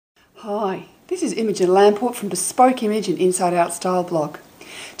Hi, this is Imogen Lamport from Bespoke Image and Inside Out Style blog.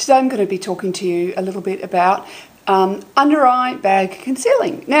 Today I'm going to be talking to you a little bit about under eye bag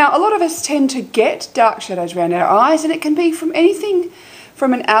concealing. Now, a lot of us tend to get dark shadows around our eyes, and it can be from anything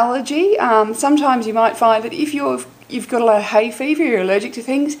from an allergy. Sometimes you might find that if you've got a lot of hay fever, you're allergic to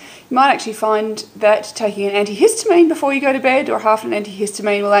things, you might actually find that taking an antihistamine before you go to bed, or half an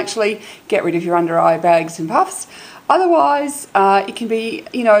antihistamine, will actually get rid of your under eye bags and puffs. Otherwise, it can be,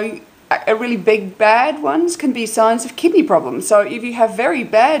 a really big bad ones can be signs of kidney problems. So if you have very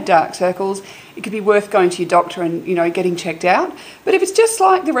bad dark circles, it could be worth going to your doctor and getting checked out. But if it's just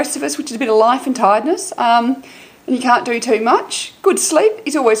like the rest of us, which is a bit of life and tiredness, and you can't do too much, good sleep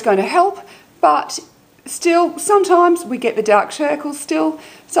is always going to help. But still, sometimes we get the dark circles still.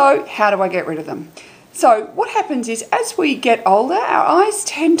 So how do I get rid of them? So what happens is, as we get older, our eyes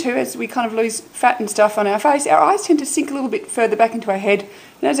tend to, as we kind of lose fat and stuff on our face, our eyes tend to sink a little bit further back into our head.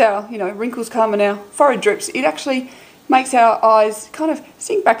 And as our wrinkles come and our forehead drips, it actually makes our eyes kind of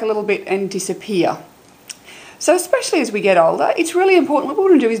sink back a little bit and disappear. So especially as we get older, it's really important. What we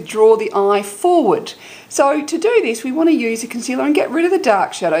want to do is draw the eye forward. So to do this, we want to use a concealer and get rid of the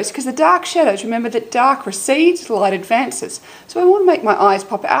dark shadows, because the dark shadows, remember that dark recedes, light advances. So I want to make my eyes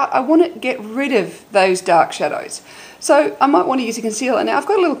pop out. I want to get rid of those dark shadows. So I might want to use a concealer. Now I've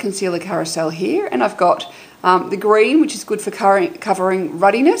got a little concealer carousel here, and I've got the green, which is good for covering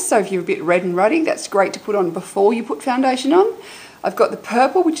ruddiness. So if you're a bit red and ruddy, that's great to put on before you put foundation on. I've got the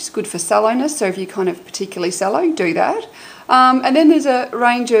purple, which is good for sallowness, so if you're kind of particularly sallow, do that. And then there's a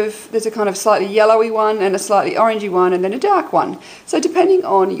kind of slightly yellowy one, and a slightly orangey one, and then a dark one. So depending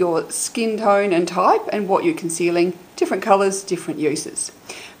on your skin tone and type and what you're concealing, different colours, different uses.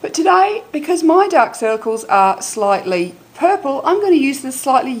 But today, because my dark circles are slightly purple, I'm going to use the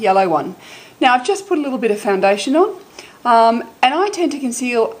slightly yellow one. Now I've just put a little bit of foundation on, and I tend to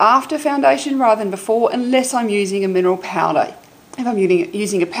conceal after foundation rather than before, unless I'm using a mineral powder. If I'm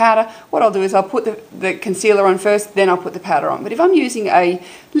using a powder, what I'll do is I'll put the concealer on first, then I'll put the powder on. But if I'm using a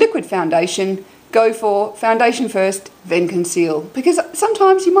liquid foundation, go for foundation first, then conceal. Because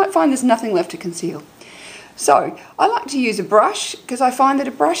sometimes you might find there's nothing left to conceal. So I like to use a brush, because I find that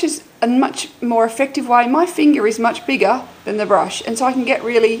a brush is a much more effective way. My finger is much bigger than the brush, and so I can get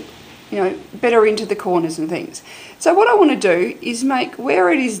really better into the corners and things. So what I want to do is make where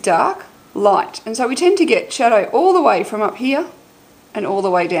it is dark, light. And so we tend to get shadow all the way from up here and all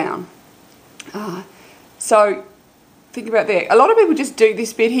the way down. So think about there. A lot of people just do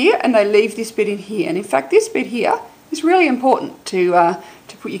this bit here and they leave this bit in here. And in fact, this bit here is really important to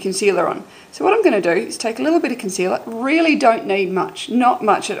put your concealer on. So what I'm going to do is take a little bit of concealer. Really don't need much, not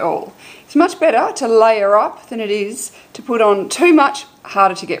much at all. It's much better to layer up than it is to put on too much,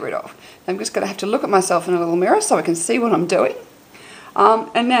 harder to get rid of. I'm just going to have to look at myself in a little mirror so I can see what I'm doing.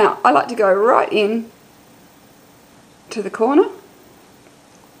 And now I like to go right in to the corner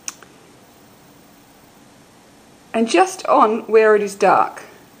and just on where it is dark.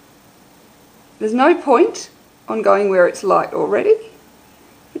 There's no point on going where it's light already,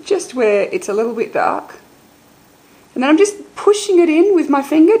 but just where it's a little bit dark. And then I'm just pushing it in with my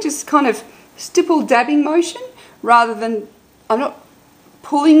finger, just kind of stipple dabbing motion, rather than, I'm not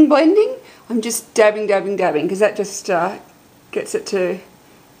pulling blending, I'm just dabbing, dabbing, dabbing, because that just gets it to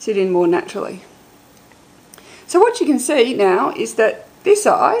sit in more naturally. So what you can see now is that this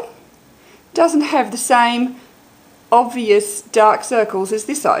eye doesn't have the same obvious dark circles as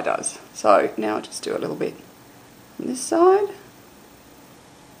this eye does. So now I'll just do a little bit on this side.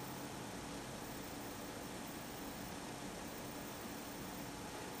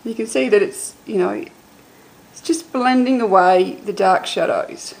 You can see that it's, it's just blending away the dark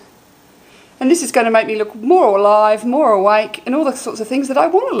shadows. And this is going to make me look more alive, more awake, and all the sorts of things that I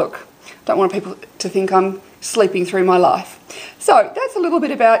want to look. I don't want people to think I'm sleeping through my life. So that's a little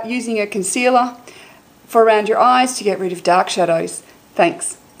bit about using a concealer for around your eyes to get rid of dark shadows.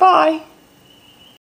 Thanks. Bye.